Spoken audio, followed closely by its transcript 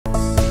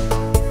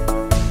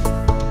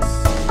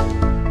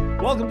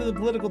Welcome to the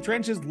Political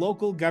Trenches,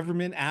 local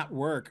government at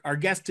work. Our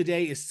guest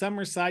today is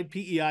Summerside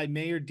PEI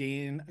Mayor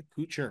Dan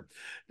Kutcher.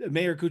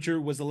 Mayor Kutcher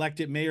was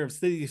elected mayor of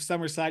City of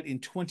Summerside in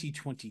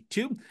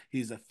 2022.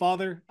 He's a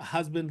father, a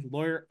husband,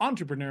 lawyer,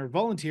 entrepreneur,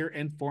 volunteer,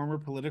 and former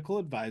political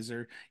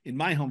advisor in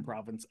my home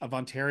province of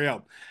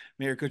Ontario.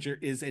 Mayor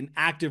Kutcher is an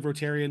active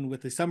Rotarian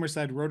with the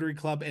Summerside Rotary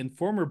Club and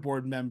former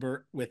board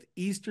member with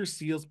Easter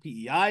Seals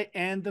PEI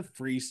and the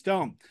Free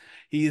Stone.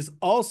 He has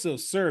also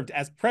served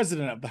as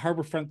president of the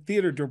Harbourfront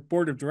Theatre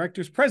Board of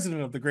Directors,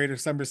 president of the Greater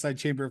Summerside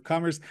Chamber of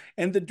Commerce,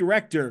 and the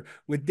director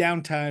with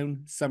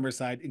Downtown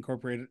Summerside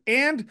Incorporated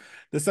and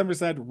the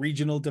Summerside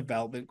Regional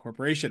Development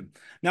Corporation.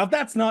 Now, if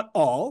that's not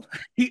all,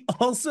 he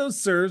also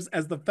serves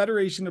as the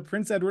Federation of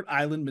Prince Edward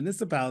Island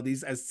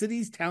Municipalities as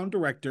city's town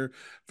director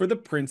for the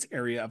Prince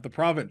area of the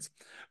province.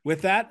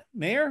 With that,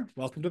 Mayor,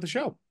 welcome to the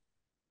show.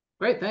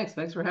 Great, thanks.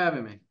 Thanks for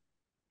having me.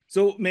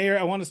 So, Mayor,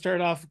 I want to start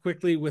off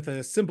quickly with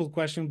a simple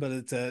question, but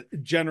it's a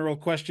general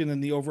question in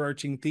the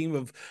overarching theme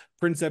of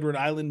Prince Edward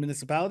Island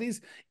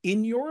municipalities.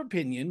 In your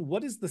opinion,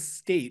 what is the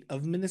state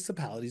of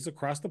municipalities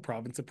across the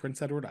province of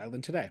Prince Edward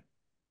Island today?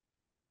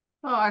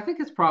 Oh, I think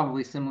it's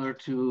probably similar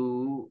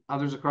to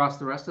others across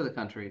the rest of the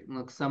country.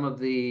 Look, some of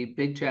the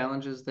big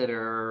challenges that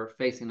are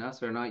facing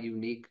us are not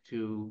unique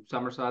to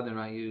Summerside. They're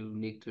not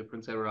unique to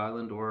Prince Edward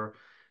Island or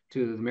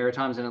to the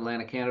Maritimes in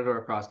Atlantic Canada or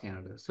across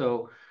Canada.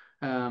 So,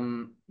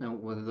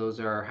 whether those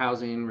are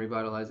housing,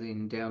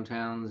 revitalizing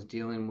downtowns,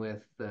 dealing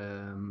with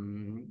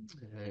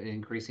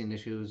increasing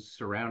issues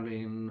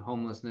surrounding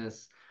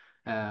homelessness.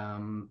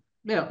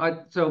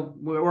 So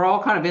we're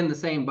all kind of in the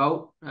same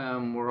boat.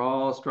 We're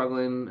all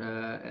struggling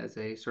as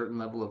a certain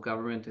level of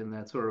government in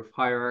that sort of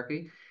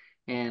hierarchy.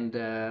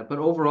 But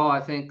overall, I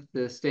think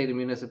the state of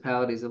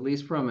municipalities, at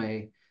least from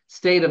a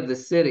state of the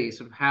city,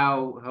 sort of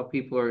how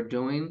people are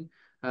doing,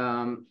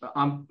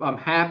 I'm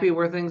happy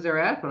where things are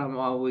at, but I'm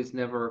always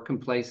never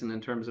complacent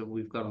in terms of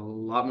we've got a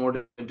lot more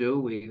to do.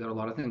 We got a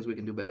lot of things we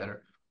can do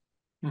better.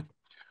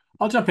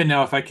 I'll jump in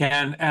now if I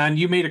can. And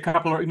you made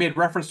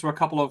reference to a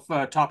couple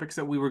of topics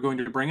that we were going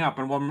to bring up,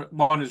 and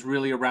one is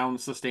really around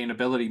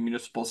sustainability,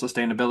 municipal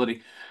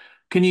sustainability.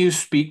 Can you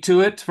speak to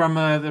it from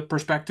the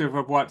perspective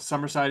of what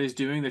Summerside is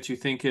doing that you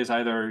think is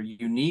either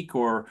unique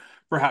or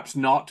perhaps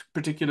not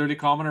particularly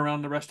common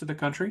around the rest of the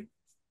country?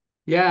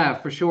 Yeah,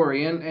 for sure,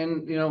 Ian.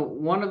 And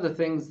one of the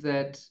things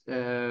that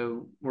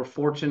we're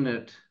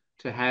fortunate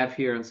to have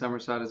here in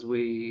Summerside is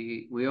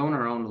we own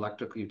our own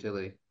electrical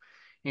utility.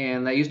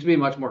 And that used to be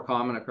much more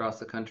common across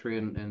the country,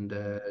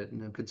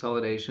 and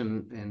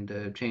consolidation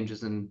and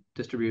changes in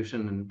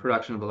distribution and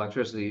production of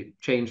electricity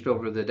changed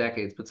over the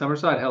decades. But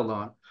Summerside held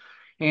on.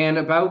 And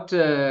about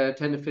 10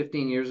 to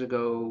 15 years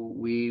ago,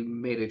 we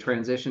made a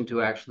transition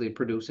to actually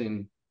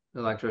producing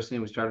electricity.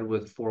 We started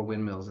with 4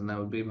 windmills, and that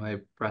would be my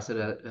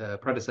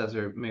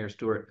predecessor, Mayor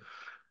Stewart.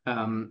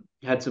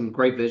 Had some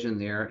great vision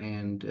there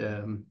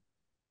and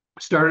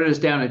started us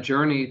down a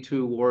journey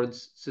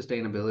towards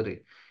sustainability.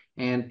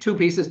 And 2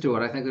 pieces to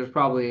it. I think there's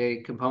probably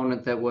a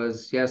component that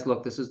was, yes,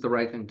 look, this is the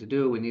right thing to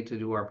do. We need to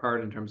do our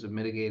part in terms of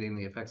mitigating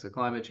the effects of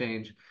climate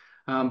change.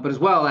 But as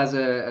well as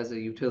a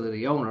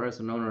utility owner,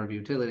 as an owner of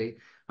utility,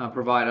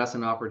 provide us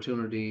an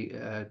opportunity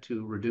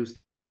to reduce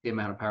the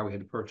amount of power we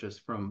had to purchase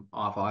from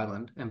off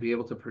island and be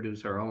able to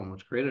produce our own,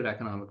 which created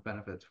economic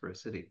benefits for a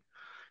city.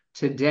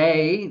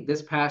 Today,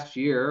 this past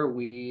year,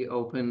 we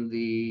opened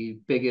the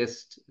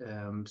biggest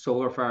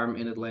solar farm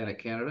in Atlantic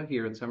Canada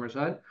here in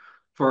Summerside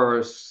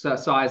for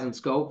size and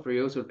scope for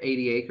you, sort of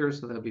 80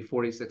 acres, so that'd be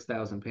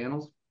 46,000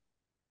 panels.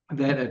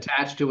 Then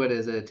attached to it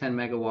is a 10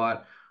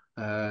 megawatt,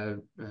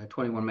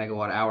 21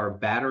 megawatt hour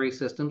battery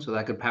system, so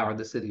that could power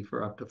the city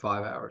for up to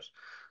 5 hours.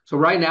 So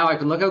right now I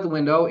can look out the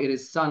window, it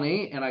is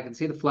sunny, and I can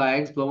see the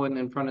flags blowing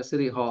in front of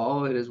City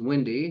Hall. It is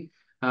windy.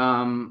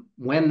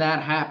 When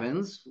that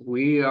happens,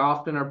 we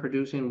often are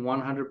producing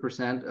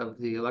 100% of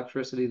the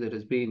electricity that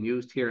is being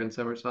used here in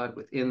Summerside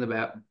within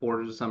the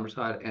borders of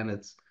Summerside, and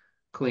it's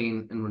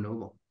clean and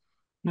renewable.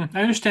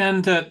 I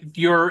understand that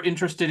you're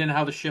interested in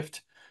how the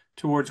shift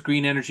towards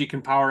green energy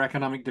can power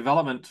economic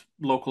development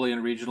locally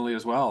and regionally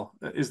as well.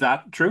 Is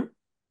that true?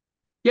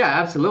 Yeah,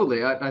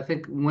 absolutely. I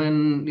think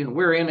when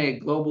we're in a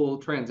global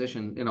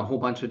transition in a whole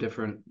bunch of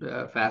different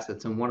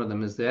facets, and one of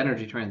them is the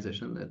energy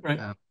transition that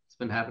it's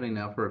been happening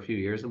now for a few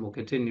years and will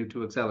continue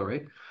to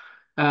accelerate.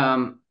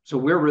 So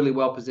we're really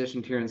well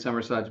positioned here in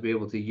Summerside to be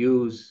able to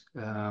use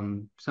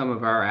some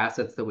of our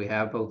assets that we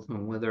have, both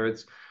whether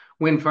it's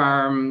wind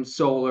farm,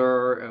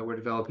 solar. We're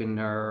developing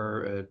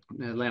our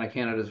Atlantic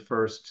Canada's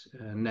first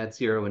net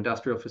zero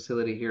industrial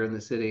facility here in the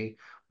city.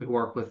 We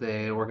work with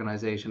an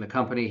organization, a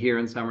company here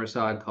in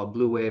Summerside called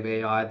Blue Wave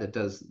AI that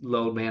does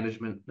load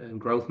management and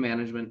growth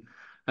management.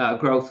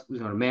 Growth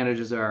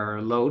manages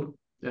our load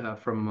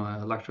from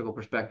an electrical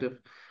perspective.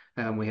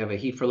 We have a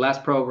Heat for Less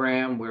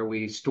program where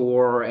we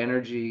store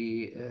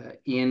energy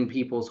in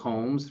people's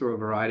homes through a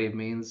variety of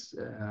means,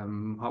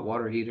 hot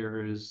water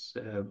heaters,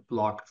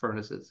 block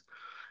furnaces.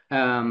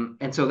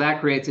 And so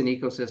that creates an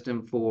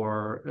ecosystem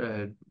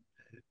for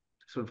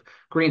sort of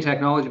green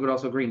technology, but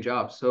also green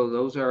jobs. So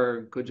those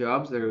are good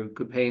jobs. They're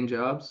good paying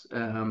jobs.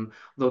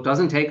 Though it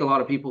doesn't take a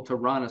lot of people to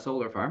run a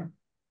solar farm.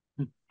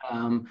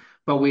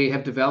 But we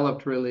have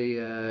developed really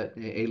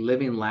a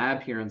living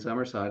lab here in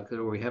Summerside,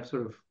 where we have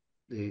sort of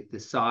the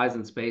size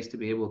and space to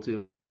be able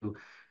to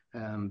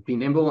be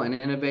nimble and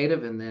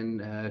innovative, and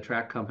then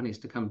attract companies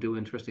to come do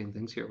interesting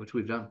things here, which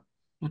we've done.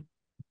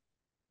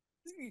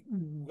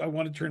 I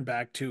want to turn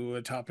back to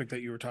a topic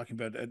that you were talking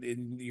about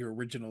in your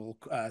original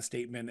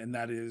statement, and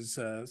that is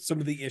some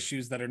of the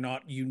issues that are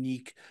not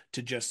unique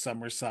to just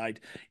Summerside.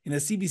 In a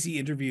CBC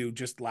interview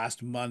just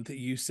last month,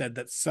 you said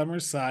that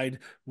Summerside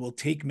will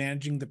take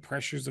managing the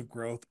pressures of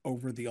growth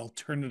over the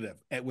alternative,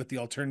 with the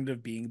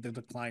alternative being the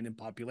decline in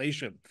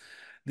population.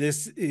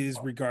 This is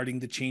regarding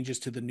the changes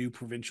to the new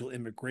provincial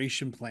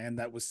immigration plan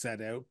that was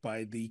set out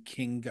by the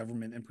King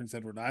government in Prince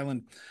Edward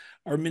Island.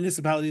 Are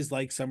municipalities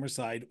like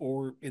Summerside,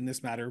 or in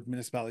this matter,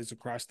 municipalities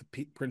across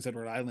the Prince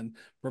Edward Island,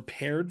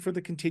 prepared for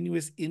the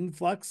continuous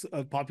influx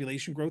of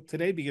population growth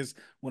today? Because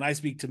when I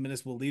speak to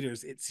municipal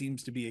leaders, it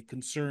seems to be a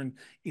concern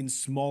in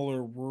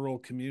smaller rural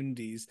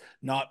communities,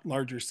 not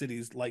larger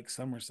cities like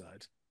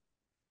Summerside.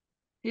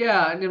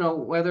 Yeah,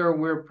 whether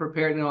we're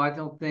prepared, I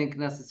don't think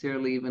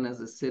necessarily even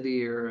as a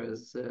city or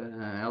as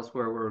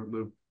elsewhere,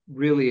 we've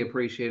really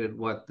appreciated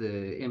what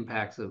the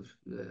impacts of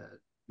the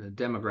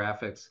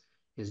demographics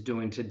is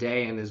doing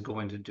today and is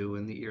going to do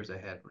in the years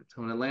ahead.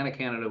 So in Atlantic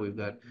Canada, we've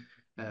got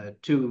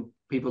 2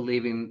 people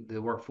leaving the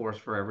workforce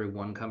for every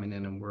 1 coming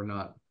in, and we're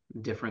not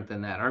different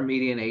than that. Our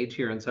median age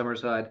here in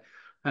Summerside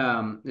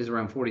is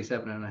around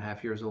 47 and a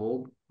half years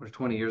old, where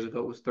 20 years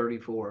ago it was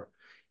 34.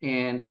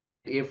 And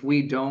if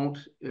we don't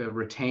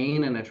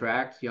retain and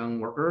attract young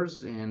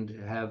workers and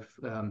have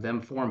them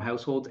form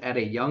households at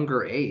a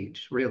younger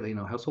age, really,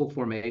 household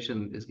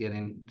formation is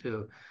getting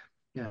to,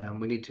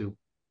 we need to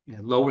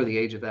lower the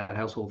age of that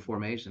household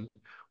formation.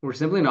 We're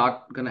simply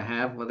not going to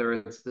have, whether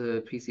it's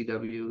the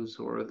PCWs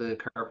or the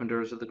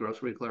carpenters or the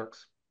grocery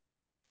clerks,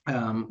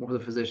 or the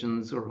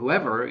physicians or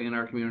whoever in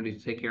our community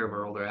to take care of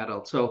our older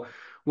adults. So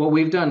what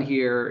we've done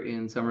here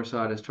in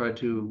Summerside is try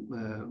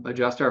to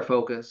adjust our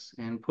focus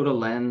and put a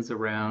lens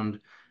around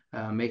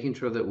making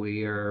sure that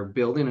we are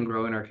building and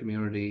growing our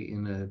community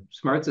in a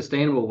smart,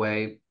 sustainable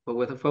way, but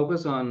with a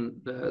focus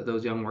on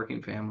those young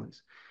working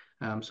families,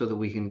 so that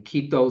we can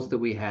keep those that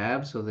we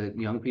have, so that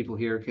young people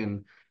here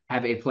can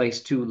have a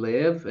place to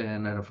live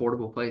and an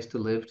affordable place to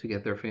live to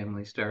get their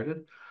family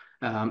started,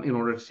 in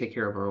order to take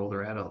care of our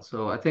older adults.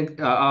 So I think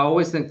I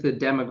always think the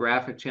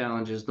demographic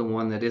challenge is the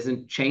one that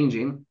isn't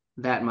changing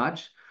that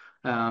much.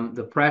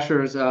 The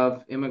pressures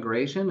of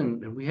immigration,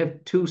 and we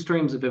have 2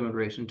 streams of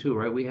immigration too,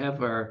 right? We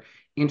have our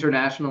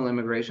international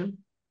immigration,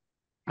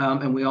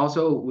 and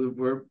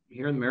we're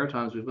here in the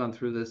Maritimes. We've gone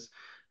through this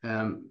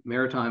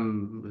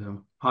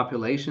maritime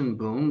population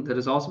boom that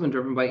has also been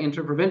driven by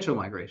interprovincial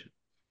migration,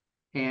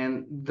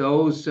 and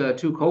those 2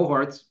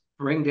 cohorts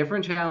bring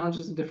different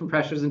challenges and different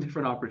pressures and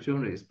different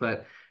opportunities.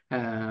 But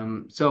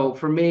so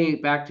for me,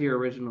 back to your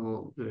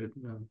original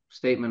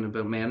statement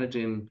about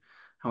managing,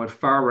 I would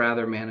far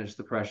rather manage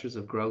the pressures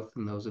of growth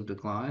than those of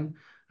decline.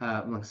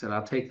 Like I said,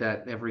 I'll take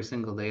that every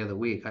single day of the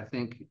week. I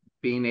think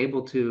being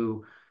able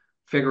to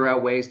figure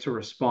out ways to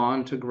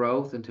respond to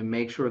growth and to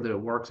make sure that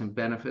it works and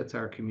benefits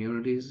our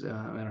communities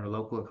and our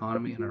local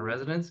economy and our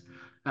residents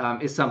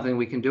is something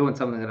we can do, and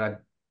something that I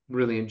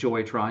really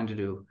enjoy trying to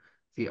do.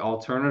 The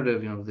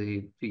alternative,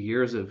 the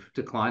years of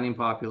declining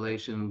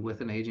population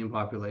with an aging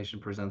population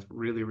presents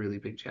really, really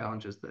big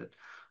challenges that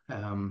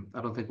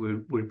I don't think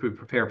we'd be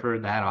prepared for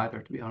that either,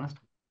 to be honest.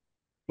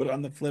 But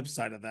on the flip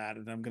side of that,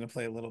 and I'm going to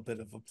play a little bit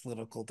of a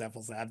political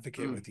devil's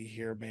advocate with you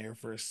here, Mayor,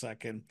 for a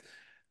second.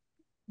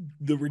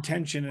 The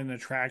retention and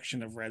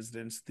attraction of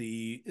residents,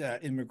 the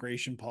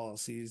immigration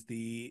policies,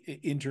 the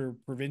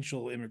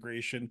interprovincial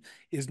immigration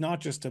is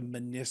not just a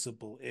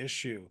municipal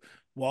issue.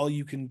 While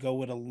you can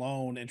go it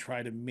alone and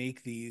try to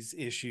make these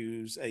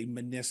issues a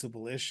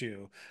municipal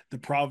issue, the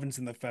province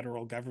and the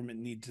federal government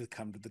need to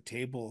come to the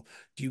table.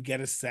 Do you get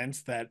a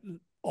sense that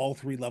all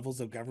 3 levels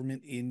of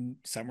government in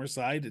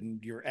Summerside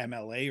and your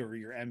MLA or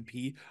your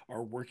MP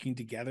are working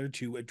together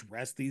to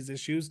address these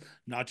issues,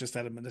 not just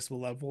at a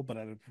municipal level, but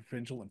at a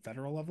provincial and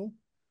federal level?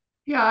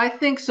 Yeah, I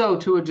think so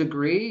to a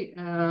degree.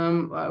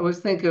 I always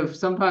think of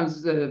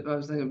sometimes I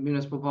was thinking of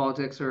municipal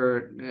politics,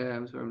 or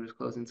I'm sorry, I'm just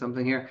closing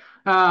something here.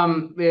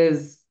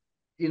 Is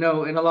in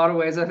a lot of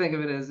ways I think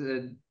of it as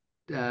a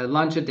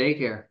lunch at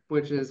daycare,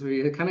 which is where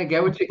you kind of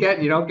get what you get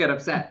and you don't get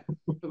upset.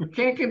 We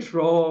can't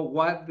control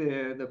what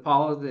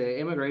the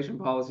immigration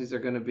policies are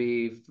going to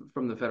be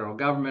from the federal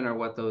government, or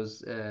what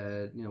those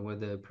where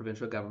the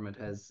provincial government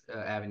has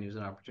avenues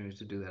and opportunities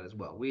to do that as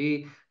well.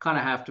 We kind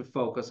of have to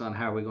focus on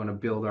how we're going to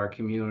build our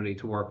community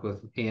to work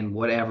with in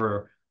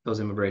whatever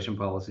those immigration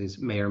policies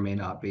may or may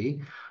not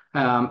be.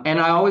 And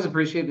I always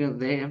appreciate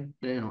they have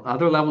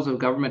other levels of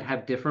government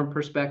have different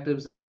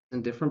perspectives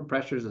and different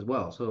pressures as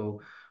well.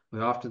 So we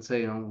often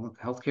say, look,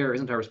 healthcare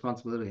isn't our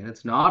responsibility, and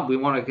it's not. We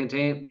want to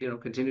continue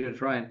to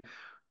try and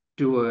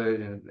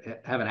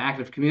have an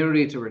active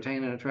community to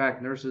retain and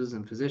attract nurses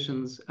and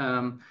physicians.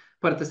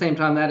 But at the same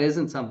time, that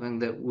isn't something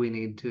that we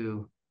need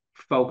to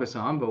focus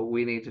on, but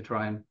we need to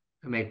try and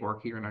make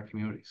work here in our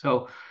community.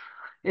 So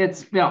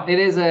it's, it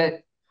is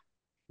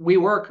we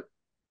work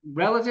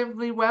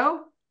relatively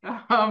well.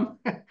 Um,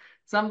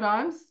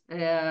 Sometimes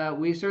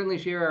we certainly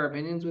share our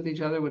opinions with each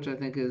other, which I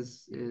think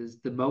is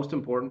the most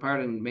important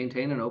part, and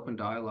maintain an open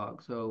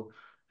dialogue. So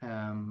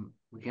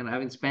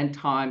having spent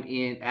time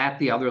at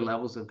the other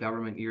levels of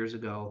government years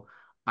ago,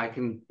 I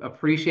can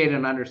appreciate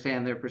and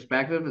understand their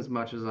perspective as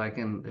much as I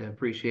can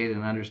appreciate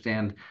and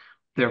understand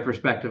their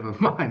perspective of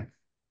mine.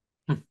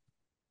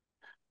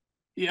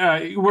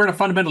 Yeah, we're in a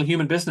fundamental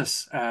human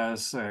business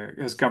as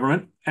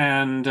government,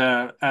 and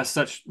as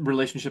such,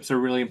 relationships are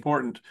really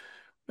important.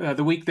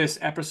 The week this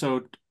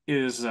episode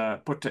is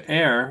put to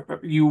air,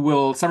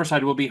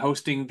 Summerside will be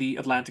hosting the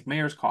Atlantic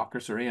Mayor's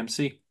Caucus, or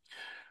AMC.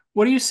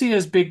 What do you see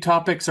as big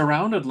topics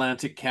around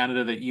Atlantic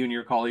Canada that you and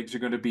your colleagues are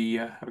going to be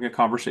having a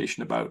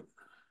conversation about?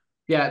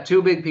 Yeah,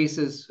 two big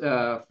pieces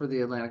for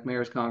the Atlantic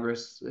Mayors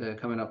Congress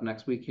coming up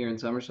next week here in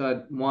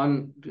Summerside.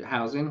 One,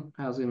 housing.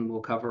 Housing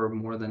will cover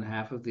more than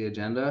half of the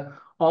agenda.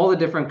 All the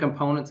different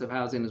components of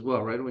housing as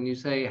well, right? When you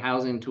say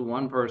housing to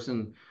one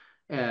person,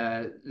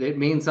 it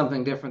means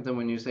something different than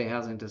when you say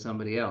housing to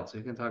somebody else.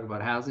 You can talk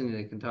about housing, and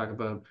you can talk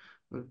about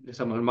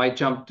someone might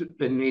jump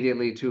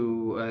immediately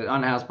to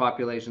unhoused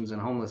populations and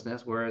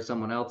homelessness, whereas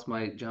someone else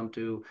might jump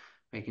to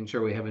making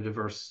sure we have a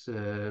diverse,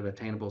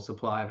 attainable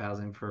supply of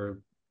housing for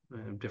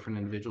different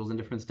individuals in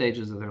different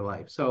stages of their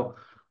life. So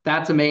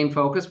that's a main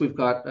focus. We've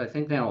got, I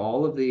think now,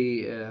 all of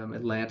the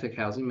Atlantic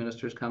housing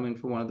ministers coming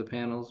for one of the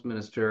panels.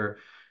 Minister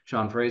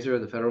Sean Fraser,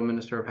 the federal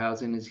minister of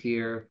housing, is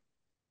here.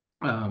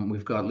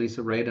 We've got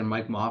Lisa Raitt and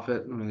Mike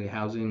Moffat, the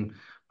housing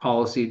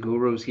policy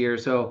gurus, here.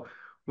 So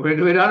we've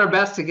done our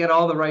best to get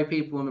all the right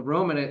people in the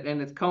room,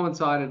 and it's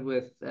coincided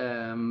with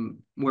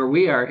where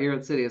we are here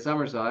at City of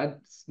Summerside.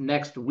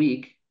 Next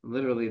week,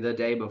 literally the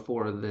day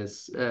before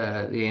this the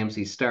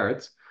AMC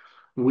starts,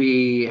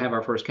 we have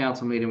our first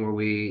council meeting where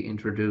we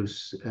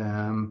introduce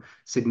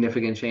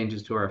significant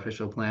changes to our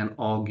official plan,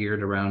 all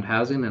geared around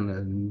housing and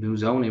a new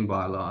zoning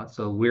bylaw.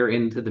 So we're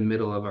into the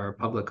middle of our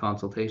public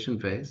consultation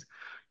phase.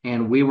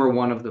 And we were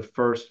one of the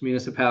first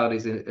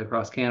municipalities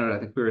across Canada, I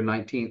think we were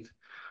 19th,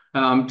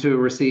 to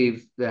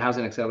receive the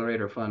Housing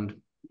Accelerator Fund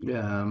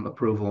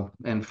approval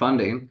and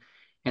funding.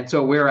 And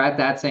so we're at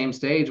that same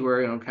stage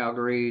where,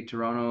 Calgary,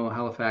 Toronto,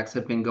 Halifax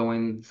have been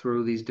going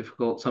through these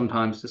difficult,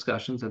 sometimes,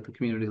 discussions at the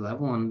community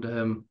level,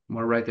 and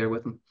we're right there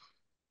with them.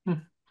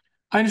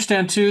 I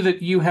understand too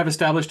that you have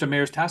established a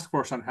mayor's task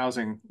force on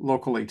housing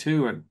locally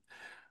too, and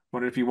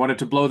wondered if you wanted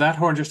to blow that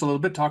horn just a little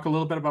bit, talk a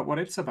little bit about what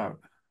it's about.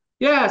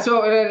 Yeah,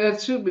 so it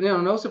should be,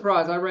 no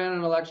surprise. I ran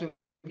an election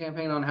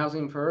campaign on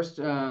housing first,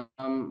 on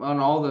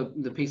all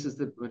the pieces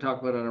that we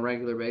talk about on a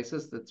regular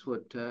basis. That's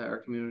what our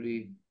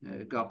community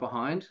got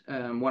behind.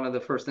 One of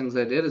the first things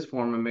I did is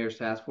form a mayor's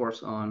task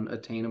force on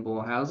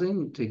attainable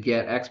housing to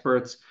get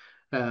experts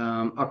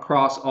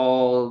across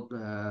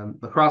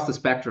the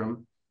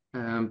spectrum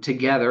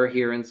together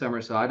here in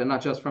Summerside, and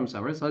not just from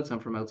Summerside,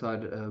 some from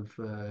outside of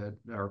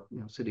our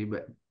city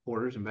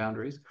borders and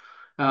boundaries.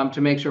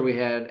 To make sure we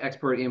had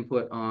expert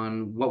input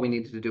on what we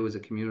needed to do as a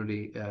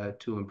community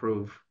to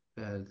improve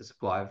the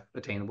supply of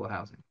attainable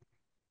housing.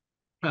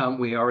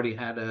 We already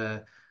had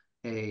a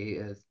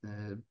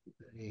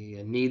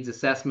needs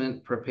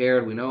assessment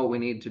prepared. We know what we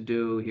need to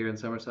do here in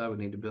Summerside. We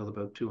need to build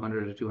about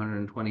 200 to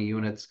 220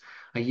 units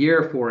a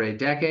year for a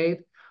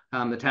decade.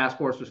 The task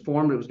force was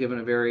formed. It was given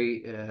a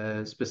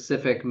very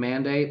specific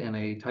mandate and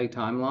a tight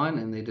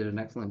timeline, and they did an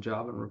excellent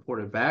job and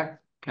reported back.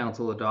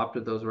 Council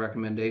adopted those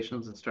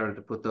recommendations and started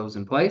to put those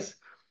in place.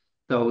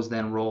 Those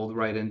then rolled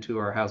right into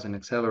our Housing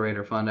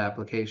Accelerator Fund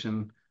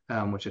application,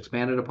 which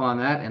expanded upon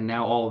that. And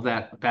now all of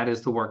that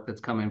is the work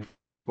that's coming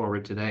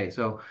forward today.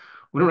 So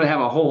we don't really have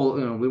a whole,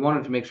 we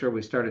wanted to make sure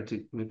we started to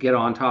get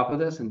on top of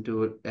this and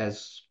do it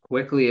as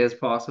quickly as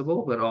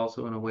possible, but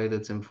also in a way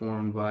that's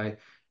informed by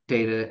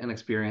data and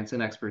experience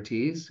and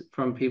expertise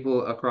from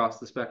people across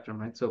the spectrum,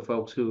 right? So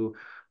folks who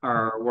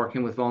are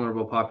working with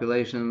vulnerable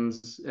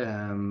populations,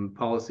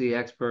 policy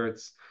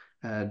experts,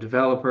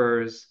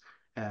 developers,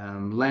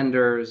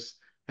 lenders,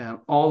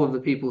 all of the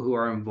people who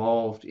are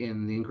involved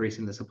in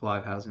increasing the supply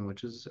of housing,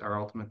 which is our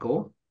ultimate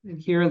goal. And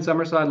here in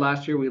Summerside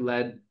last year, we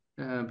led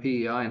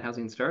PEI and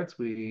housing starts.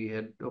 We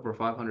had over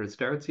 500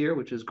 starts here,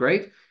 which is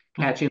great,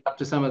 catching up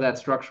to some of that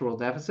structural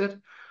deficit.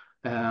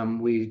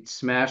 We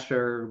smashed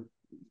our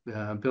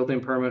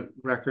building permit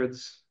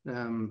records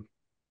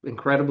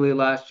incredibly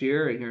last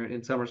year. Here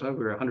in Summerside,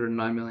 we were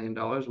 $109 million,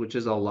 which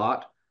is a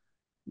lot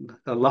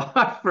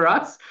for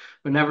us.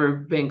 We've never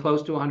been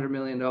close to $100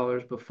 million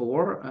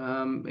before,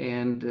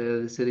 and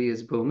the city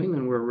is booming,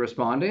 and we're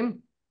responding,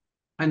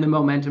 and the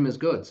momentum is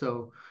good.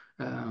 So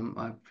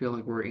I feel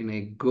like we're in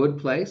a good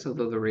place,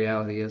 although the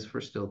reality is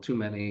for still too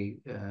many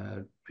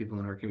people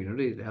in our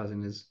community, the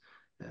housing is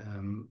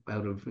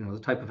out of the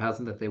type of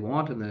housing that they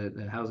want, and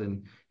the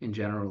housing in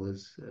general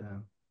is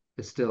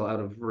still out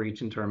of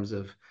reach in terms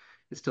of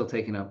it's still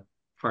taking up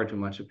far too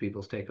much of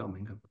people's take-home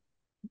income.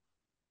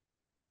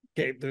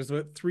 Okay, there's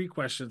about three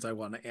questions I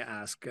want to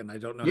ask, and I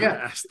don't know how to Yeah,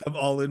 ask them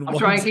all in I'll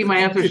try one. and keep my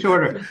answers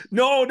shorter.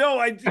 No,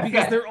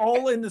 because they're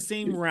all in the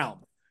same realm.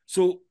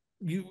 So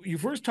you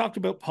first talked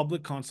about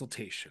public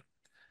consultation.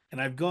 And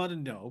I've got to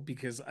know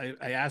because I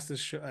ask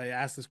I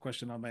ask this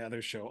question on my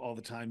other show all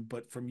the time.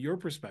 But from your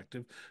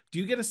perspective, do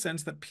you get a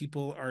sense that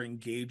people are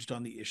engaged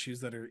on the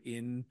issues that are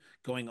in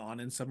going on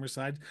in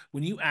Summerside?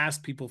 When you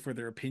ask people for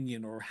their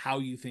opinion or how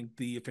you think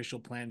the official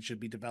plan should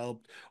be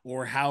developed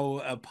or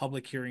how a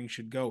public hearing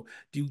should go,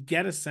 do you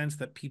get a sense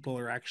that people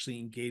are actually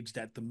engaged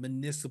at the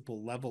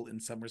municipal level in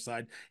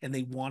Summerside and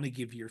they want to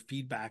give your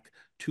feedback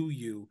to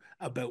you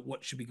about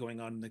what should be going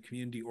on in the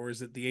community? Or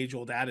is it the age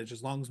old adage,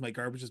 as long as my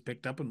garbage is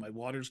picked up and my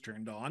water's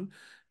turned on,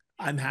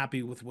 I'm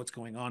happy with what's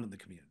going on in the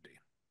community?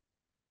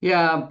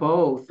 Yeah,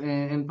 both.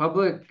 And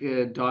public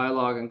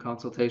dialogue and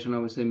consultation, I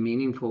would say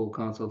meaningful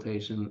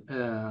consultation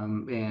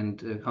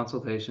and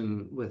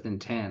consultation with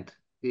intent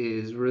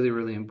is really,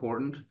 really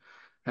important.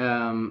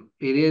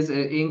 It is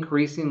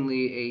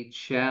increasingly a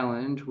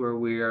challenge where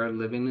we are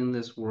living in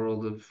this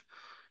world of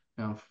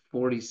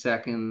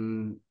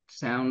 40-second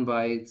sound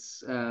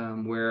bites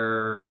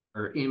where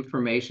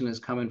information is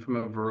coming from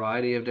a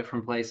variety of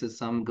different places,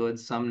 some good,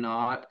 some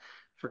not.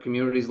 For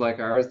communities like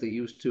ours that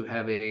used to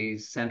have a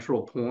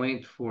central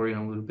point for,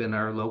 would have been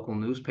our local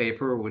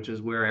newspaper, which is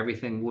where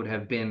everything would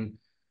have been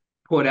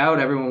put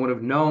out, everyone would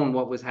have known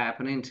what was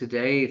happening.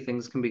 Today,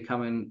 things can be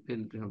coming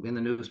in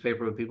the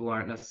newspaper, but people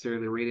aren't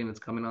necessarily reading. It's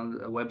coming on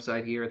a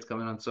website here, it's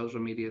coming on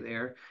social media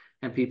there,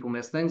 and people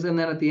miss things. And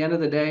then at the end of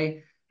the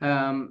day,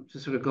 to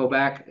sort of go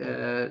back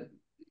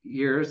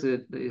years,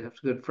 that you have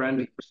a good friend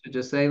who used to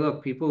just say,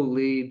 look, people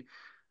lead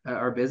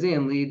are busy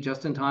and lead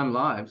just-in-time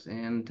lives.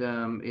 And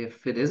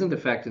if it isn't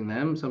affecting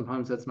them,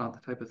 sometimes that's not the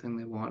type of thing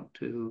they want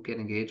to get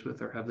engaged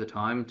with or have the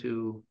time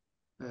to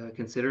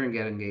consider and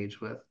get engaged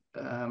with.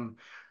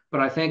 But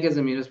I think as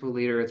a municipal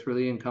leader, it's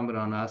really incumbent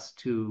on us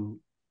to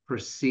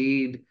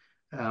proceed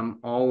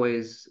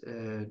always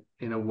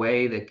in a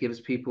way that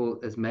gives people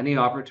as many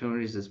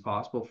opportunities as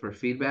possible for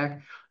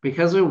feedback,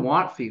 because we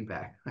want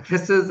feedback. At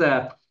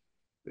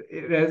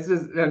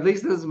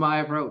least this is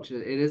my approach.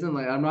 It isn't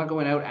like I'm not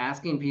going out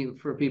asking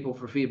people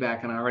for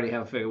feedback and I already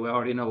have we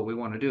already know what we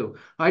want to do.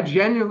 I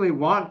genuinely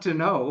want to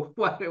know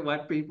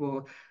what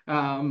people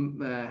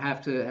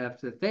have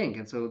to think,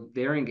 and so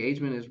their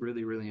engagement is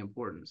really, really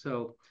important.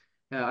 So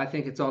I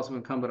think it's also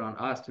incumbent on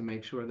us to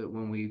make sure that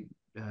when we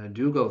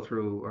do go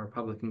through our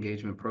public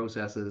engagement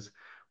processes,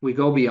 we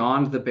go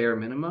beyond the bare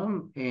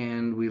minimum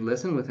and we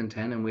listen with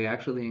intent and we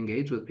actually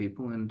engage with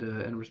people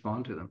and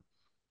respond to them.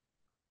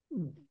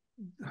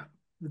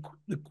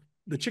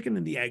 The chicken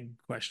and the egg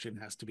question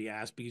has to be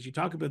asked because you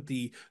talk about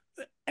the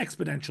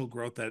exponential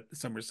growth that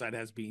Summerside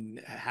has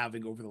been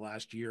having over the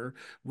last year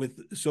with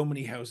so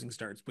many housing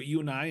starts. But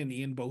you and I and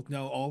Ian both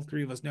know, all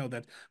three of us know,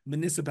 that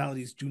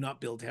municipalities do not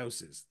build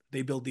houses.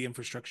 They build the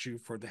infrastructure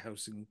for the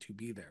housing to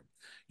be there.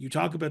 You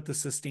talk about the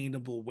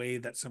sustainable way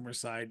that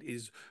Summerside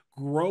is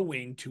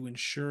growing to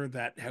ensure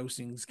that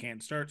housings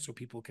can't start so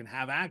people can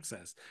have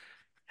access.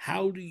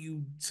 How do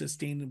you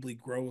sustainably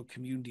grow a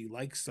community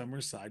like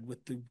Summerside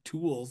with the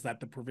tools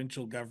that the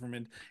provincial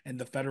government and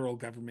the federal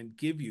government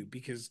give you?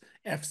 Because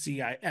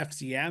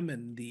FCM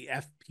and the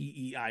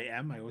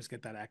FPEIM, I always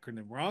get that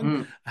acronym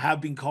wrong,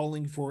 have been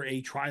calling for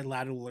a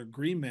trilateral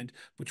agreement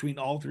between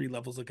all three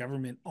levels of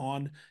government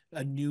on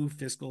a new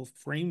fiscal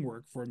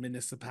framework for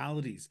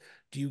municipalities.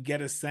 Do you get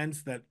a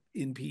sense that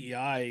in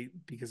PEI,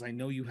 because I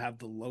know you have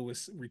the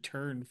lowest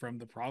return from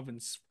the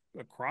province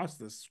across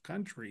this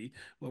country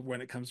when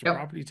it comes to Yep.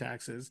 property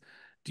taxes,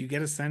 do you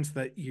get a sense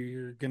that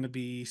you're going to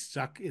be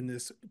stuck in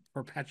this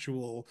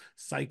perpetual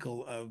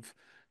cycle of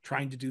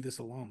trying to do this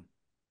alone?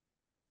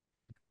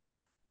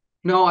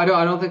 No, I don't.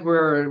 I don't think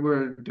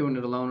we're doing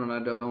it alone, and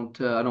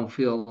I don't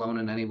feel alone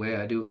in any way.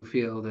 I do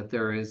feel that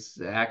there is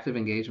active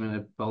engagement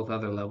at both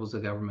other levels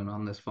of government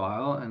on this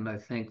file, and I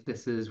think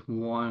this is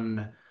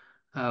one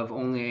of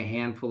only a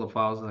handful of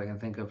files that I can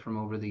think of from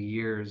over the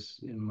years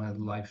in my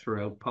life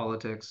throughout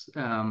politics,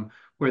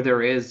 where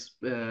there is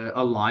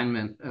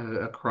alignment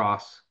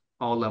across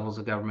all levels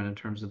of government in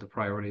terms of the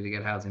priority to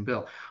get housing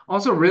built.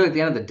 Also, really, at the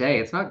end of the day,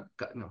 it's not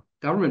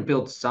government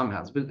builds some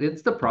houses, but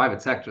it's the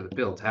private sector that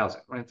builds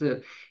housing, right?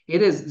 It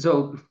is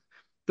so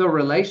the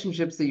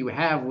relationships that you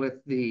have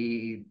with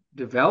the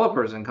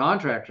developers and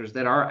contractors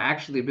that are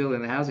actually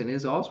building the housing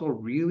is also a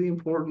really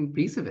important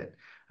piece of it.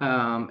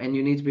 And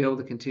you need to be able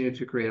to continue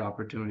to create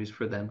opportunities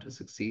for them to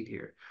succeed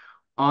here.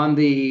 On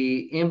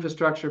the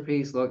infrastructure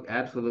piece, look,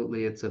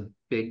 absolutely, it's a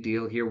big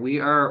deal here.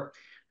 We're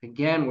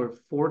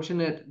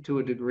fortunate to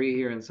a degree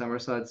here in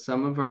Summerside.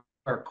 Some of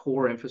our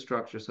core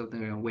infrastructure, so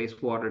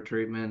wastewater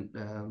treatment,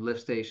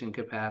 lift station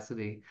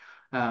capacity,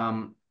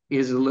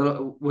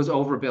 was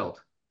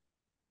overbuilt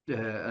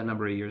a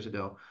number of years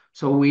ago.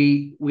 So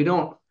we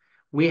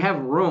have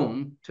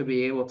room to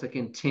be able to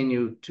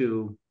continue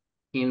to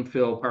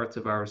infill parts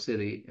of our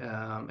city,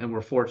 and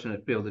we're fortunate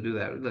to be able to do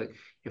that. Like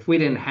if we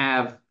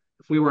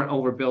weren't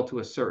overbuilt to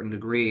a certain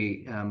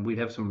degree, we'd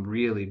have some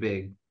really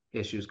big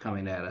issues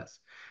coming at us.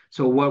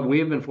 So what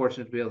we've been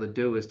fortunate to be able to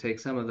do is take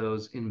some of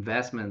those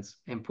investments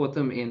and put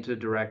them into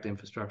direct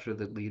infrastructure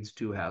that leads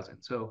to housing.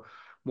 So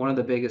one of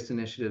the biggest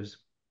initiatives,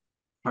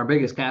 our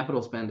biggest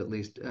capital spend, at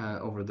least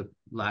over the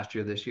last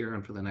year, this year,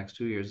 and for the next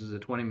 2 years, is a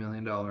 $20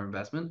 million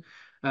investment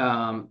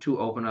to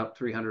open up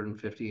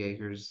 350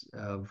 acres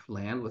of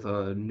land with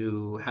a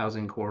new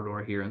housing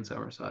corridor here in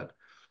Summerside.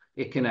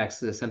 It connects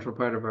the central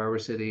part of our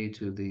city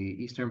to the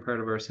eastern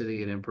part of our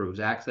city. It improves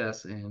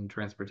access and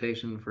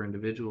transportation for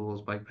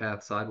individuals, bike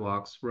paths,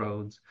 sidewalks,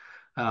 roads,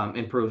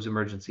 improves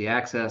emergency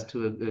access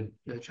to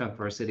a chunk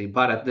of our city.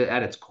 But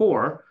at its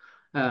core,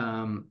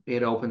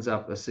 it opens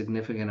up a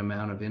significant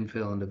amount of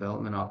infill and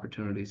development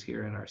opportunities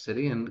here in our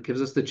city, and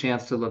gives us the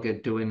chance to look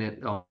at doing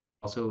it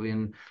also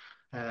in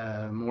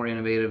more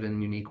innovative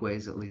and unique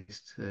ways, at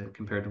least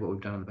compared to what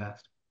we've done in the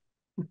past.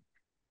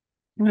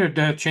 I'm going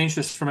to change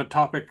this from a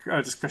topic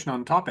discussion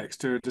on topics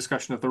to a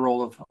discussion of the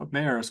role of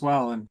mayor as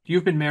well. And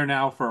you've been mayor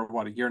now for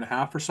what, a year and a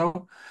half or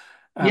so?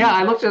 Yeah,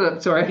 I looked at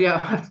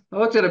I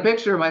looked at a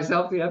picture of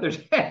myself the other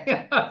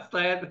day.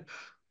 I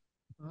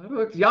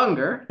looked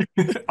younger.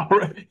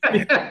 Already.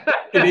 In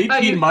 18 I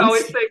used months. to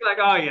always think like,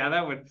 oh yeah,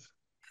 that would.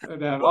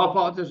 All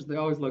politicians, they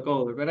always look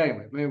older, but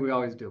anyway, maybe we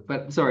always do.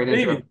 But sorry to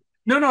interrupt.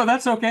 No,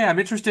 that's okay. I'm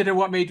interested in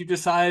what made you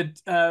decide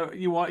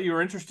you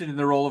were interested in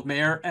the role of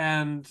mayor,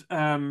 and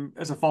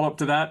as a follow-up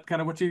to that,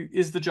 kind of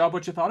is the job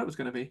what you thought it was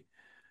going to be?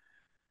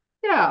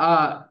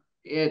 Yeah,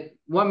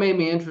 what made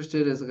me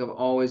interested is like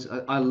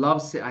I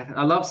love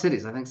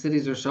cities. I think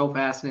cities are so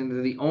fascinating.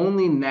 They're the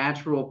only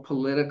natural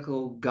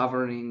political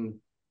governing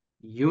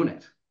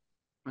unit.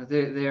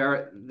 They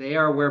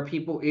are where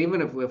people,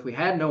 even if we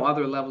had no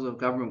other levels of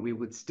government, we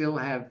would still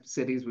have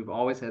cities. We've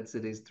always had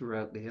cities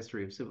throughout the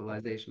history of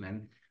civilization,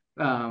 and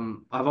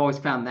I've always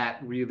found that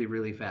really,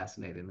 really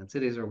fascinating. And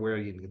cities are where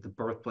you get the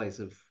birthplace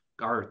of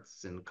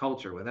arts and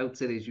culture. Without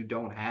cities, you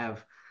don't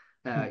have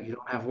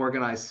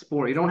organized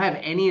sport. You don't have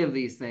any of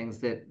these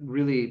things that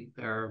really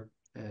are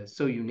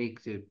so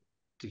unique to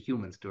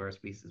humans, to our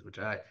species.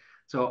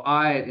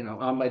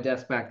 On my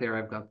desk back there,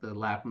 I've got the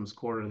Lapham's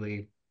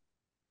Quarterly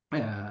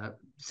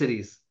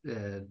cities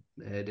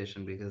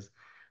edition, because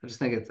I just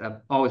think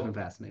I've always been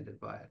fascinated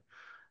by it.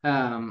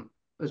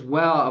 As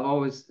well, I've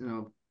always,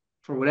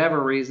 for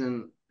whatever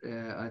reason,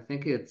 I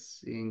think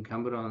it's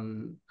incumbent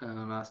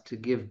on us to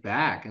give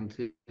back and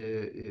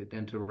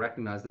to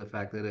recognize the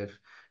fact that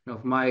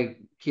if my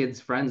kids'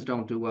 friends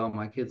don't do well,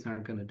 my kids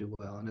aren't going to do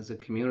well. And as a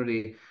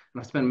community,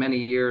 and I spent many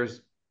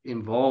years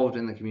involved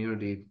in the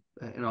community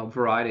in a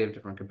variety of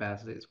different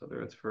capacities,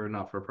 whether it's for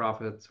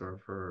not-for-profits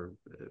or for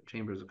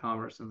chambers of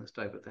commerce and this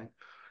type of thing.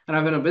 And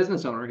I've been a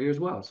business owner here as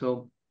well.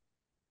 So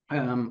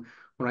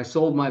when I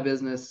sold my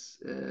business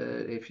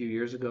a few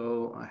years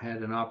ago, I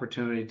had an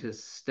opportunity to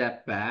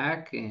step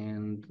back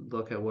and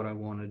look at what I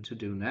wanted to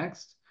do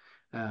next.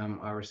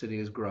 Our city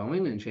is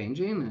growing and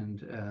changing,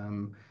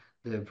 and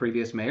the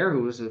previous mayor,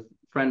 who was a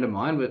friend of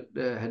mine, but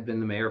had been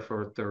the mayor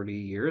for 30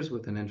 years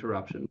with an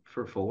interruption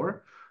for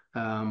 4.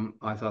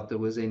 I thought there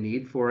was a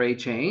need for a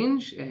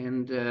change,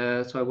 and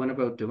so I went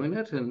about doing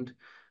it, and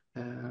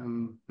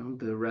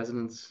the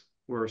residents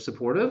were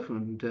supportive,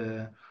 and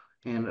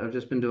I've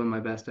just been doing my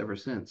best ever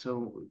since.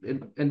 So,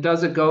 and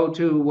does it go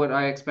to what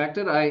I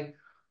expected? I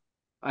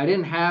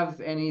didn't have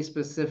any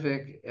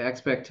specific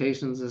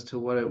expectations as to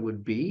what it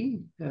would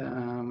be.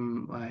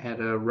 I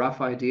had a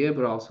rough idea,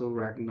 but also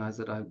recognized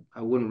that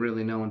I wouldn't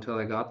really know until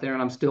I got there,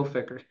 and I'm still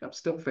figuring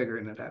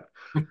it out.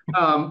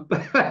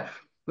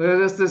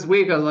 Just this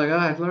week, I was like,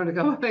 I've learned a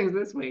couple of things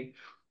this week.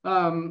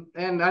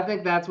 And I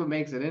think that's what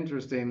makes it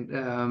interesting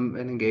and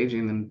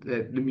engaging. And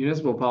the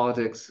municipal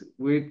politics,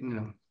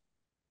 one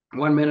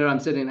minute I'm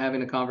sitting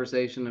having a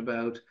conversation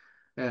about,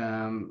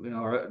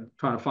 or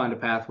trying to find a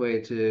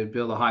pathway to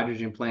build a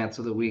hydrogen plant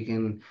so that we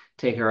can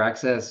take our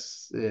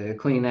excess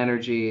clean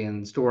energy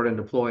and store it and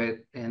deploy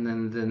it. And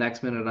then the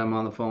next minute I'm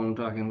on the phone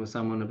talking with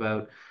someone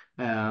about,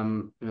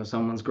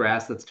 someone's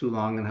grass that's too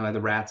long and how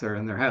the rats are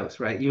in their house,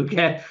 right? You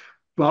get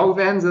both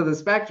ends of the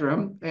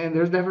spectrum, and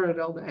there's never a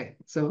dull day.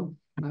 So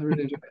I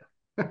really enjoy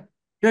it.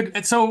 Good.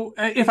 And so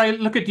if I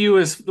look at you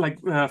as like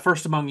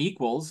first among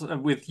equals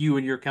with you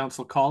and your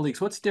council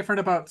colleagues, what's different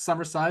about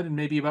Summerside and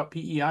maybe about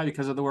PEI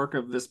because of the work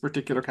of this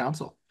particular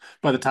council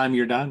by the time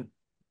you're done?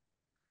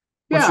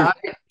 What's your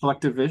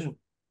collective vision?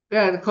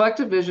 Yeah, the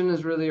collective vision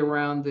is really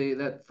around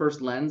that first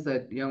lens,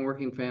 that young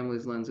working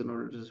families lens, in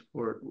order to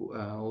support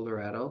older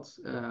adults.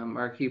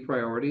 Our key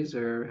priorities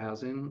are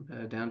housing,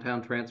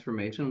 downtown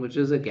transformation, which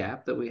is a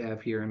gap that we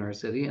have here in our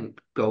city, and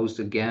goes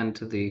again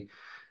to the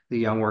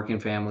young working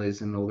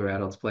families and older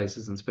adults,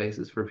 places and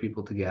spaces for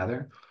people to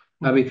gather.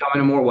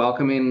 Becoming a more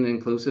welcoming,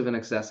 inclusive, and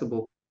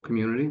accessible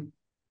community,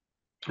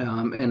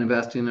 and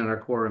investing in our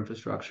core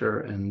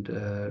infrastructure and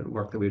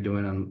work that we're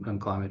doing on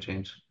climate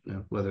change,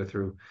 whether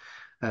through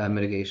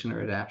mitigation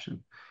or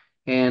adaptation.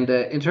 And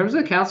in terms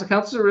of the council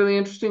is a really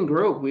interesting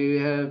group.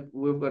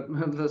 We've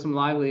got some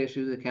lively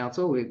issues at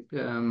council. We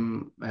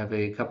have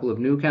a couple of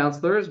new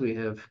councillors. We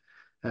have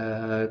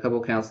a couple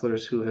of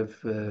councillors who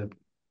have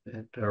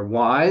that are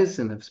wise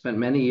and have spent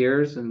many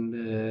years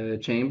in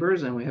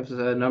chambers, and we have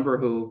a number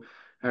who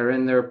are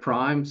in their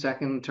prime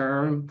second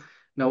term,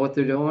 know what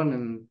they're doing,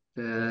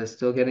 and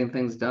still getting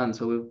things done.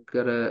 So we've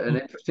got an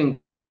interesting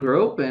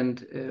group,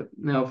 and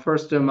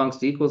first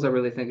amongst equals, I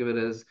really think of it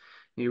as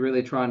you're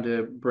really trying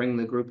to bring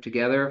the group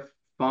together,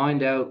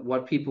 find out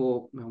what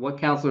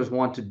councillors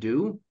want to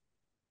do,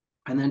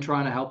 and then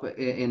trying to help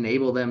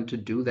enable them to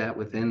do that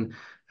within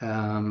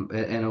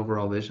an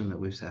overall vision that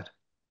we've set.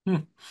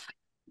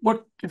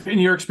 What, if in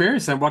your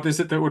experience, then, what is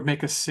it that would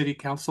make a city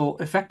council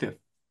effective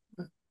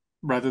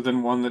rather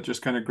than one that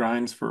just kind of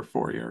grinds for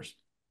 4 years?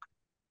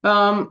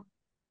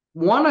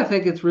 One, I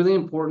think it's really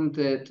important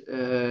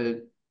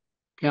that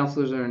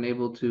councillors are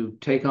enabled to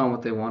take on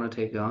what they want to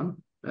take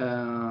on.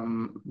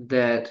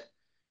 That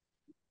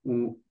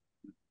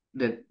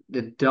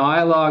the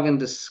dialogue and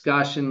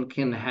discussion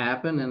can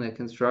happen in a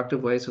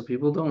constructive way, so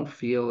people don't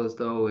feel as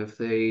though if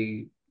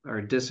they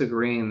are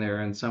disagreeing,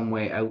 they're in some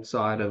way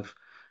outside of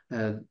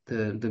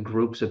the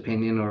group's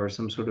opinion or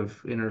some sort of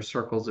inner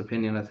circle's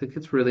opinion. I think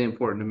it's really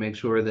important to make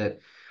sure that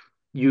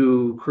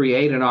you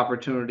create an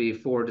opportunity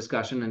for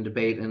discussion and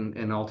debate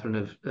and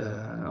alternate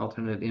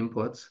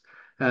inputs.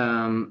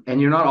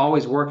 And you're not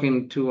always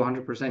working to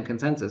 100%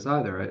 consensus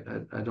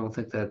either. I don't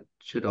think that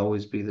should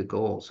always be the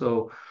goal.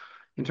 So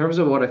in terms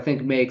of what I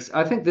think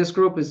this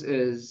group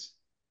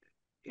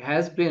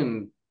has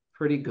been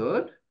pretty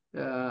good.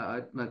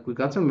 Like we've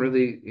got some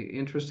really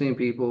interesting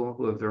people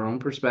who have their own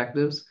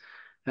perspectives,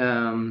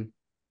 and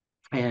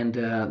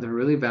they're a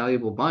really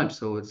valuable bunch.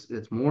 So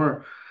it's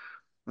more.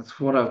 That's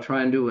what I've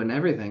tried and do in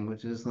everything,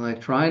 which is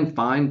like try and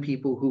find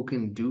people who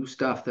can do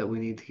stuff that we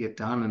need to get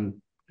done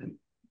and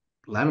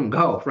let them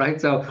go, right?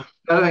 So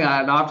the other thing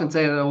I often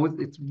say,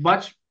 it's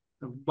much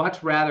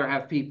rather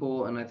have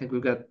people, and I think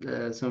we've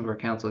got some of our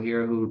council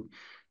here who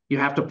you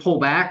have to pull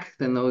back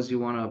than those you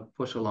want to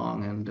push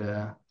along, and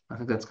I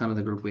think that's kind of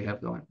the group we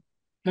have going.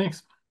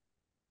 Thanks.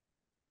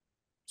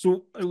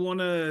 So I want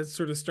to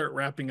sort of start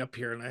wrapping up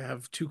here, and I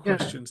have two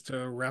questions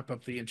to wrap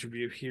up the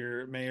interview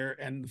here, Mayor.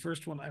 And the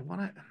first one,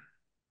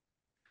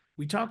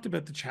 we talked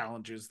about the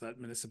challenges that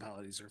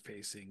municipalities are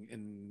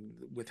facing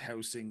with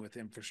housing, with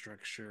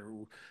infrastructure.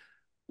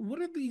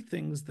 What are the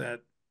things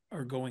that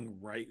are going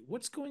right?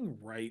 What's going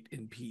right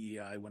in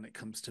PEI when it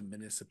comes to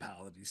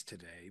municipalities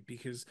today?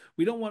 Because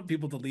we don't want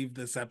people to leave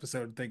this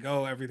episode and think,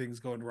 oh, everything's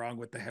going wrong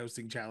with the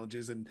housing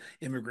challenges and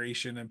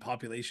immigration and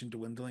population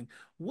dwindling.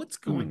 What's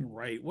going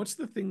right? What's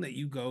the thing that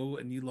you go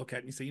and you look at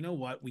and you say, you know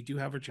what, we do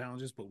have our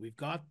challenges, but we've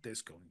got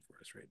this going for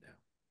us right now?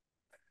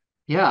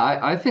 Yeah,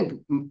 I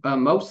think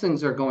most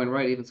things are going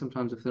right, even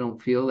sometimes if they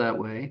don't feel that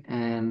way.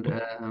 And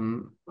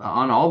on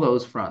all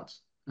those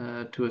fronts,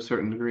 to a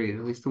certain degree,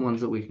 at least the ones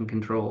that we can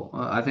control.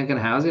 I think in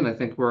housing, I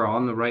think we're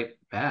on the right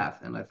path.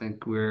 And I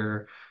think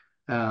we're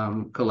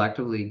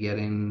collectively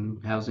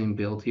getting housing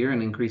built here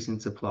and increasing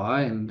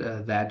supply. And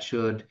that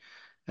should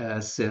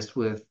assist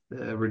with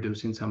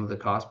reducing some of the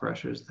cost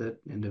pressures that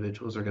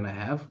individuals are going to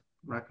have,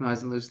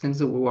 recognizing there's things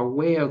that are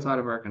way outside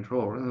of our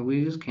control.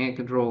 We just can't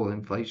control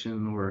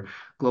inflation or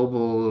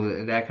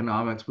global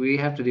economics. We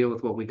have to deal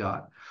with what we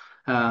got.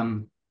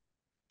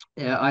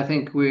 Yeah, I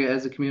think we,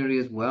 as a community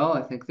as well,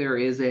 I think there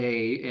is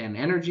an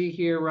energy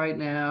here right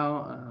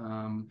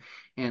now,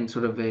 and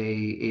sort of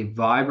a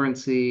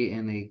vibrancy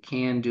and a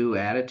can-do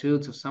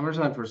attitude. So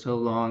Summerside for so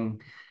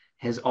long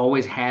has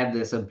always had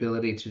this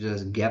ability to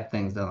just get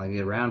things done.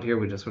 Like around here,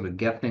 we just sort of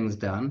get things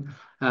done.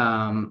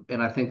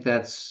 And I think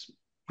that's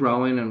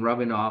growing and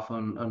rubbing off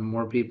on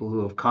more people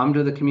who have come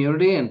to the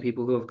community, and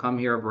people who have come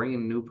here are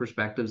bringing new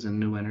perspectives and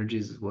new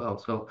energies as well.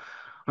 So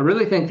I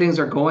really think things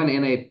are going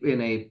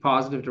in a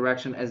positive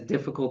direction, as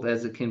difficult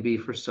as it can be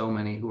for so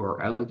many who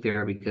are out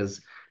there,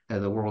 because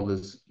the world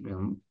is,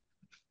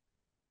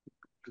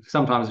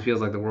 sometimes it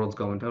feels like the world's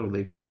going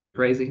totally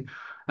crazy.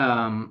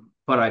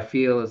 But I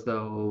feel as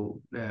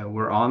though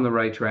we're on the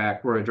right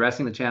track. We're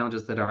addressing the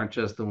challenges that aren't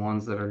just the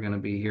ones that are going to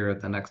be here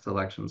at the next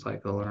election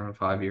cycle or in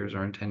 5 years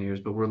or in 10 years,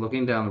 but we're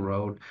looking down the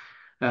road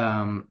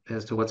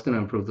as to what's going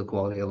to improve the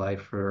quality of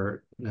life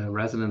for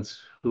residents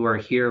who are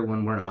here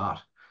when we're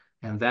not.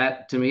 And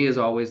that, to me, is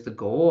always the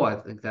goal. I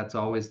think that's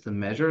always the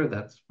measure.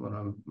 That's what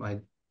I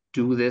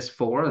do this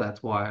for.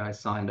 That's why I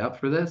signed up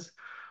for this,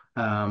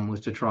 was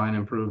to try and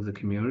improve the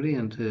community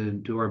and to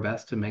do our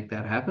best to make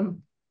that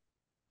happen.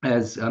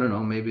 As, I don't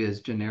know, maybe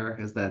as generic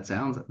as that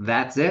sounds,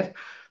 that's it.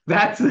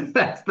 That's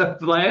the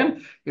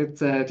plan. It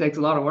takes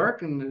a lot of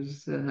work, and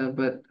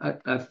but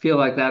I feel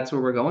like that's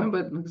where we're going.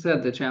 But like I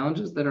said, the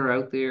challenges that are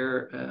out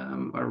there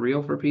are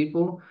real for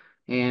people.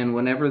 And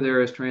whenever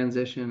there is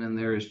transition and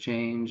there is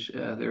change,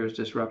 there is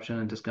disruption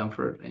and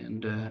discomfort,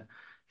 and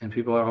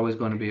people are always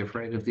going to be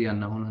afraid of the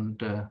unknown.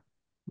 And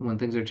when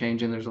things are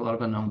changing, there's a lot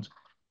of unknowns.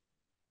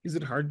 Is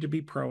it hard to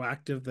be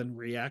proactive than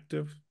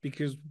reactive?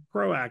 Because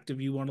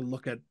proactive, you want to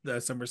look at the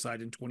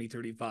Summerside in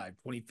 2035,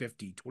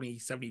 2050,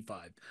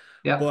 2075.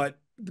 Yeah. But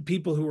the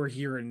people who are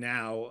here and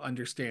now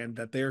understand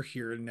that they're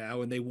here and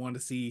now, and they want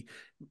to see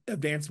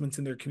advancements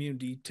in their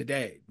community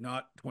today,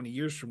 not 20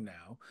 years from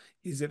now.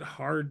 Is it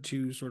hard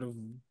to sort of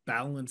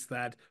balance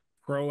that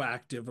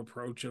proactive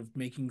approach of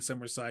making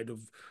Summerside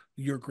of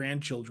your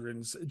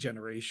grandchildren's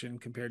generation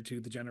compared to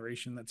the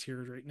generation that's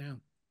here right now?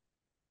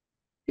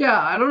 Yeah,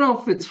 I don't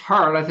know if it's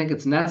hard. I think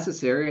it's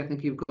necessary. I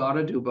think you've got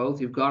to do both.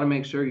 You've got to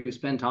make sure you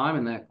spend time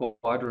in that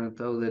quadrant,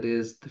 though, that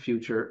is the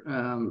future,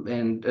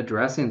 and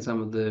addressing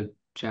some of the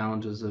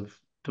challenges of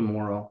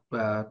tomorrow,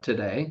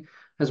 today,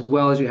 as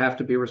well as you have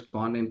to be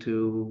responding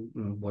to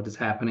what is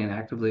happening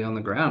actively on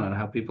the ground and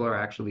how people are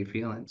actually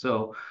feeling.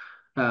 So,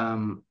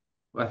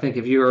 I think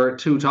if you're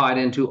too tied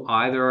into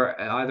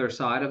either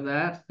side of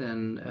that,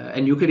 then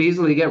and you could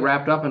easily get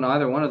wrapped up in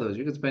either one of those.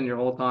 You could spend your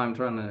whole time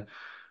trying to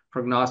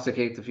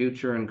prognosticate the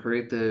future and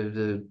create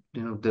the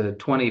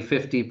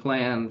 2050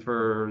 plan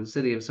for the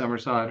city of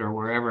Summerside or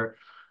wherever,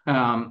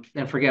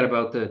 and forget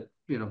about the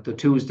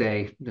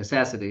Tuesday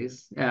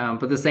necessities.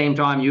 But at the same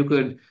time, you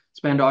could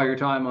spend all your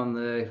time on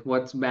the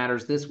what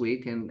matters this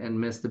week and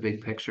miss the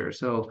big picture.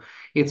 So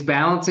it's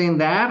balancing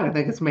that. I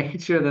think it's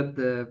making sure that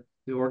the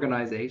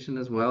organization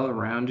as well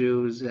around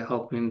you is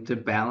helping to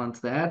balance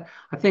that.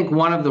 I think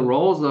one of the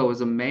roles, though,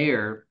 as a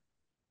mayor,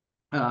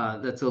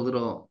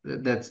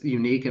 that's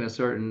unique to a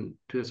certain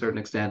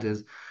extent,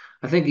 is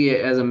I think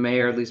as a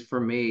mayor, at least for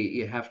me,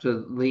 you have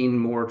to lean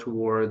more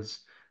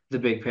towards the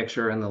big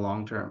picture and the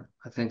long term.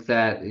 I think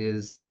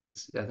that's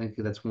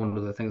one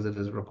of the things that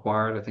is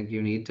required. I think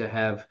you need to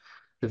have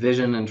the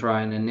vision and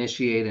try and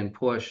initiate and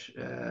push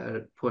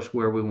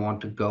where we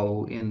want to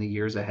go in the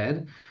years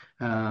ahead.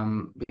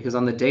 Because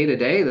on the day to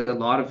day, a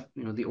lot of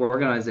the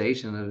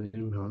organization,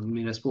 the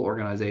municipal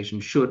organization,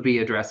 should be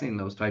addressing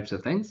those types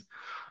of things.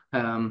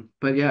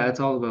 But yeah, it's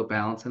all about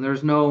balance. And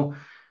there's no,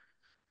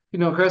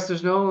 Chris,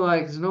 there's no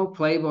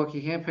playbook.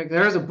 You can't pick.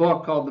 There's a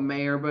book called The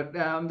Mayor, but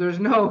there's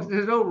no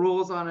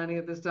rules on any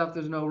of this stuff.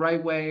 There's no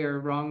right way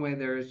or wrong way.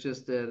 There is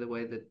just the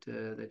way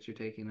that you're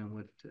taking, and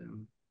what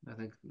I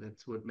think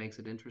that's what makes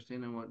it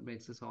interesting and what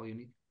makes this all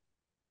unique.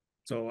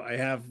 So I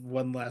have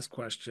one last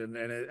question,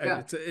 and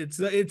Yeah. it's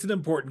an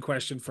important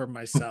question for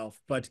myself,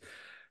 but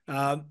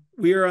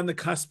we are on the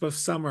cusp of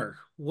summer.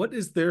 What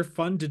is there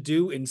fun to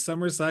do in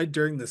Summerside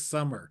during the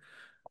summer?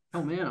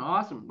 Oh man,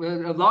 awesome!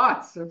 Well,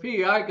 lots of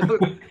PEI goes.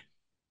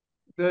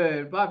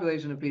 The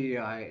population of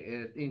PEI,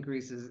 it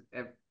increases.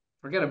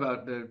 Forget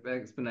about the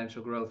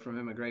exponential growth from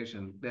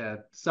immigration.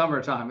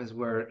 Summertime is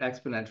where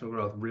exponential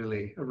growth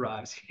really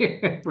arrives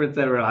here for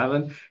Edward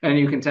Island, and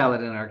you can tell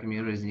it in our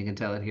communities, and you can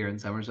tell it here in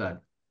Summerside.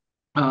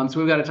 So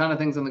we've got a ton of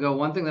things on the go.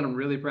 One thing that I'm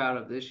really proud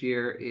of this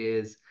year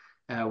is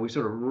we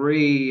sort of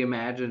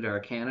reimagined our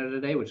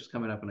Canada Day, which is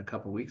coming up in a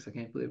couple of weeks. I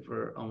can't believe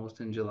we're almost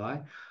in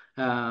July.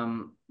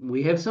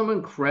 We have some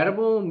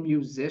incredible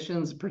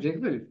musicians,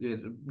 particularly a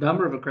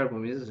number of incredible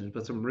musicians,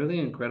 but some really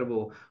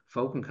incredible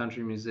folk and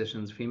country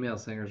musicians, female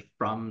singers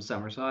from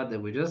Summerside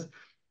that we just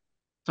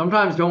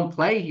sometimes don't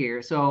play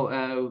here.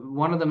 So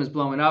one of them is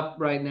blowing up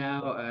right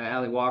now,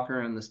 Ali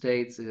Walker in the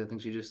States. I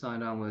think she just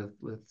signed on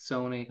with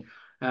Sony.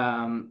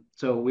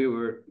 So we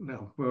were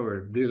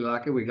really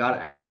lucky. We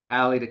got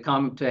Ali to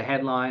come to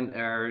headline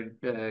our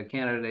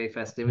Canada Day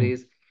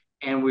festivities,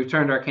 and we've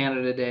turned our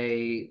Canada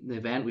Day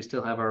event. We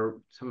still have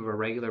some of our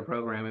regular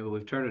programming, but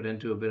we've turned it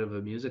into a bit of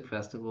a music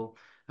festival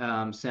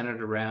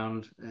centered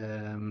around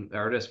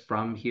artists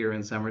from here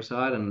in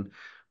Summerside, and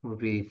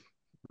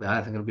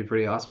I think it'll be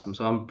pretty awesome.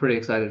 So I'm pretty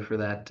excited for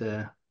that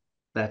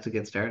to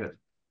get started.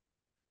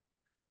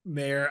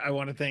 Mayor, I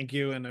want to thank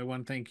you, and I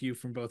want to thank you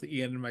from both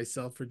Ian and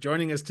myself for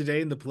joining us today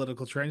in the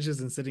political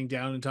trenches and sitting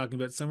down and talking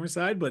about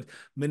Summerside, but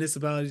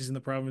municipalities in the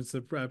province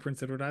of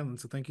Prince Edward Island.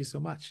 So thank you so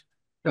much.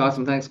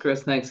 Awesome. Thanks,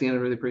 Chris. Thanks, Ian. I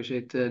really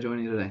appreciate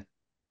joining you today.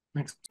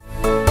 Thanks.